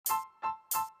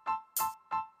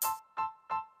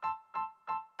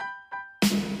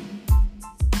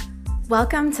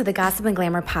Welcome to the Gossip and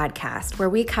Glamour podcast, where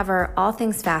we cover all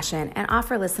things fashion and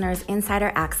offer listeners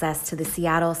insider access to the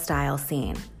Seattle style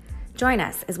scene. Join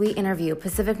us as we interview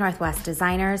Pacific Northwest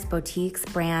designers, boutiques,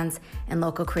 brands, and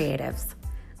local creatives.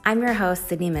 I'm your host,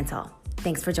 Sydney Mintel.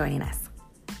 Thanks for joining us.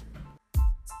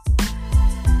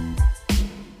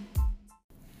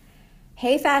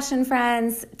 Hey fashion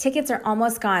friends! Tickets are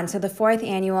almost gone to the 4th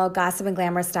annual Gossip and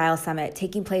Glamour Style Summit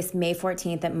taking place May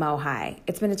 14th at MoHi.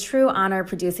 It's been a true honor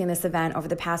producing this event over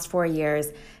the past 4 years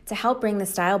to help bring the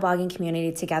style blogging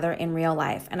community together in real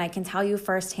life. And I can tell you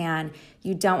firsthand,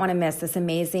 you don't want to miss this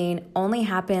amazing, only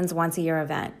happens once a year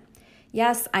event.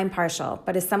 Yes, I'm partial,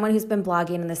 but as someone who's been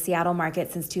blogging in the Seattle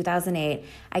market since 2008,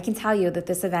 I can tell you that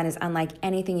this event is unlike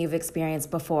anything you've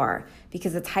experienced before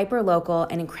because it's hyper-local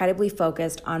and incredibly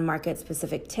focused on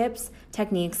market-specific tips,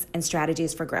 techniques, and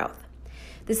strategies for growth.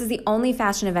 This is the only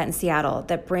fashion event in Seattle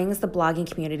that brings the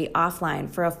blogging community offline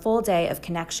for a full day of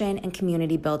connection and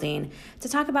community building to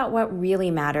talk about what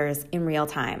really matters in real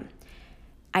time.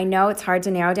 I know it's hard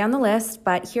to narrow down the list,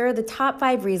 but here are the top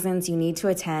 5 reasons you need to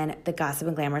attend the Gossip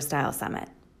and Glamour Style Summit.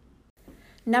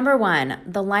 Number 1,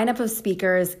 the lineup of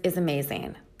speakers is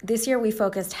amazing. This year we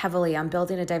focused heavily on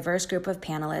building a diverse group of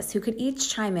panelists who could each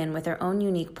chime in with their own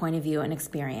unique point of view and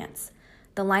experience.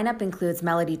 The lineup includes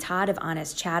Melody Todd of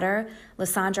Honest Chatter,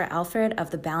 Lysandra Alfred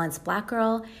of The Balanced Black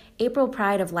Girl, April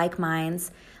Pride of Like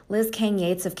Minds, Liz Kang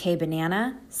Yates of K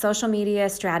Banana, social media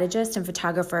strategist and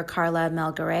photographer Carla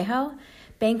Melgarejo,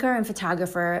 banker and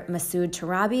photographer Masood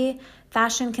Tarabi,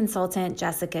 fashion consultant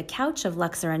Jessica Couch of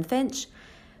Luxor and Finch,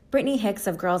 Brittany Hicks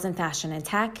of Girls in Fashion and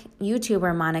Tech,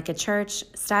 YouTuber Monica Church,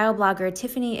 style blogger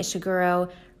Tiffany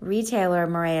Ishiguro, retailer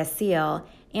Maria Seal,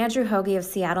 Andrew Hoagie of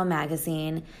Seattle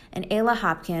Magazine, and Ayla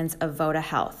Hopkins of Voda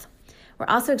Health. We're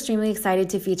also extremely excited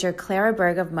to feature Clara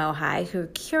Berg of MoHi, who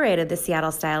curated the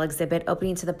Seattle Style exhibit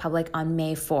opening to the public on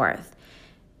May 4th.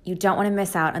 You don't want to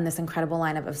miss out on this incredible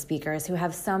lineup of speakers who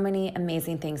have so many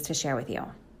amazing things to share with you.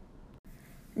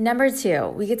 Number 2,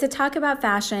 we get to talk about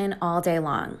fashion all day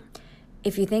long.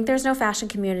 If you think there's no fashion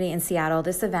community in Seattle,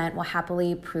 this event will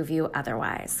happily prove you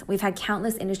otherwise. We've had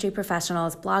countless industry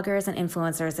professionals, bloggers, and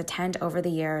influencers attend over the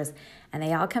years, and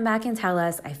they all come back and tell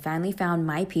us, I finally found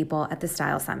my people at the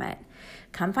Style Summit.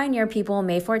 Come find your people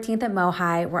May 14th at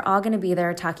MoHi. We're all going to be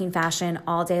there talking fashion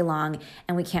all day long,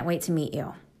 and we can't wait to meet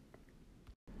you.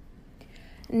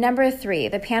 Number 3,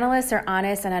 the panelists are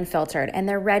honest and unfiltered, and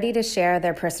they're ready to share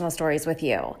their personal stories with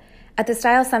you. At the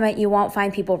Style Summit, you won't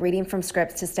find people reading from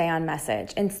scripts to stay on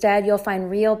message. Instead, you'll find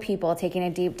real people taking a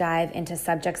deep dive into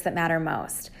subjects that matter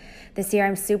most. This year,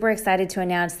 I'm super excited to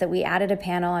announce that we added a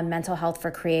panel on mental health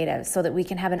for creatives so that we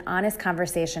can have an honest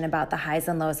conversation about the highs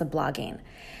and lows of blogging.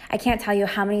 I can't tell you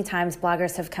how many times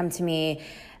bloggers have come to me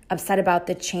upset about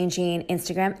the changing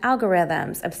Instagram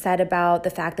algorithms, upset about the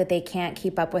fact that they can't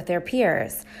keep up with their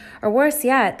peers, or worse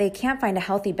yet, they can't find a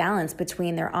healthy balance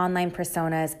between their online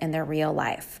personas and their real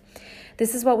life.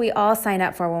 This is what we all sign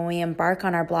up for when we embark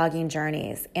on our blogging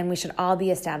journeys, and we should all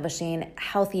be establishing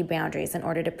healthy boundaries in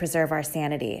order to preserve our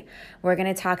sanity. We're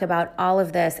going to talk about all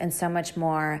of this and so much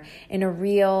more in a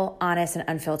real, honest, and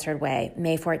unfiltered way,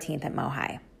 May 14th at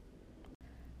MoHi.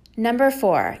 Number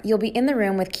 4, you'll be in the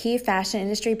room with key fashion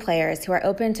industry players who are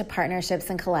open to partnerships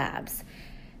and collabs.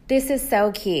 This is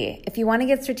so key. If you want to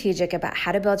get strategic about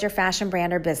how to build your fashion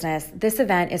brand or business, this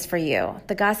event is for you.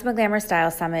 The Gossip and Glamour Style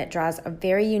Summit draws a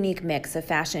very unique mix of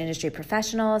fashion industry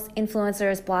professionals,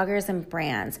 influencers, bloggers, and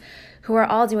brands who are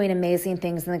all doing amazing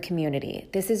things in the community.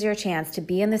 This is your chance to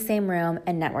be in the same room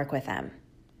and network with them.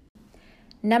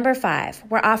 Number 5,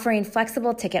 we're offering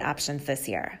flexible ticket options this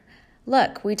year.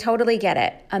 Look, we totally get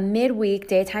it. A midweek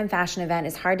daytime fashion event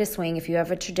is hard to swing if you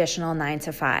have a traditional 9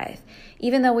 to 5,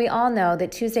 even though we all know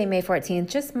that Tuesday, May 14th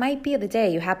just might be the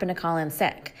day you happen to call in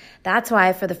sick. That's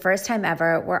why for the first time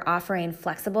ever, we're offering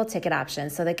flexible ticket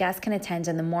options so that guests can attend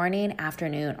in the morning,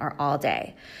 afternoon, or all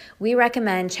day. We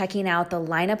recommend checking out the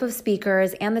lineup of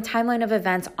speakers and the timeline of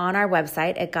events on our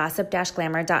website at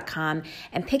gossip-glamour.com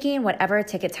and picking whatever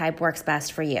ticket type works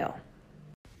best for you.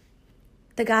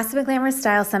 The Gossip and Glamour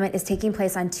Style Summit is taking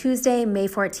place on Tuesday, May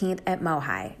 14th at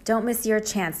MoHi. Don't miss your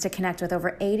chance to connect with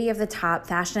over 80 of the top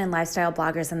fashion and lifestyle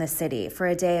bloggers in the city for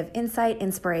a day of insight,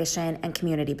 inspiration, and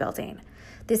community building.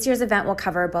 This year's event will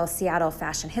cover both Seattle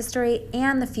fashion history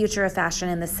and the future of fashion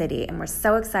in the city, and we're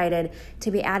so excited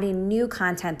to be adding new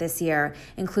content this year,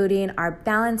 including our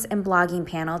balance and blogging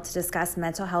panel to discuss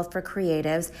mental health for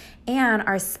creatives and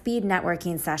our speed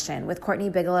networking session with Courtney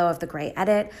Bigelow of The Grey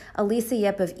Edit, Elisa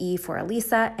Yip of E for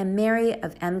Elisa, and Mary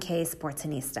of MK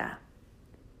Sportsanista.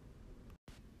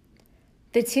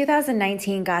 The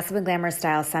 2019 Gossip and Glamour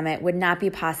Style Summit would not be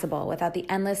possible without the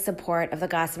endless support of the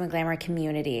Gossip and Glamour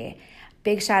community.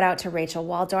 Big shout out to Rachel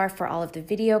Waldorf for all of the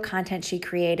video content she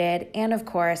created, and of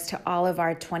course to all of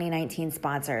our 2019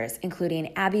 sponsors,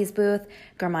 including Abby's Booth,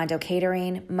 Gormando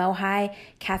Catering, Mohai,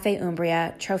 Cafe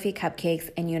Umbria, Trophy Cupcakes,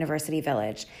 and University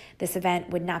Village. This event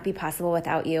would not be possible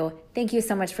without you. Thank you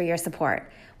so much for your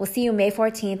support. We'll see you May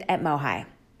 14th at Mohai.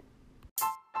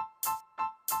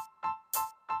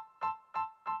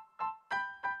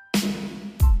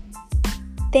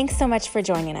 Thanks so much for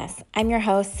joining us. I'm your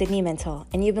host, Sydney Mintle,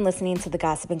 and you've been listening to the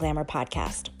Gossip and Glamour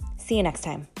podcast. See you next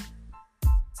time.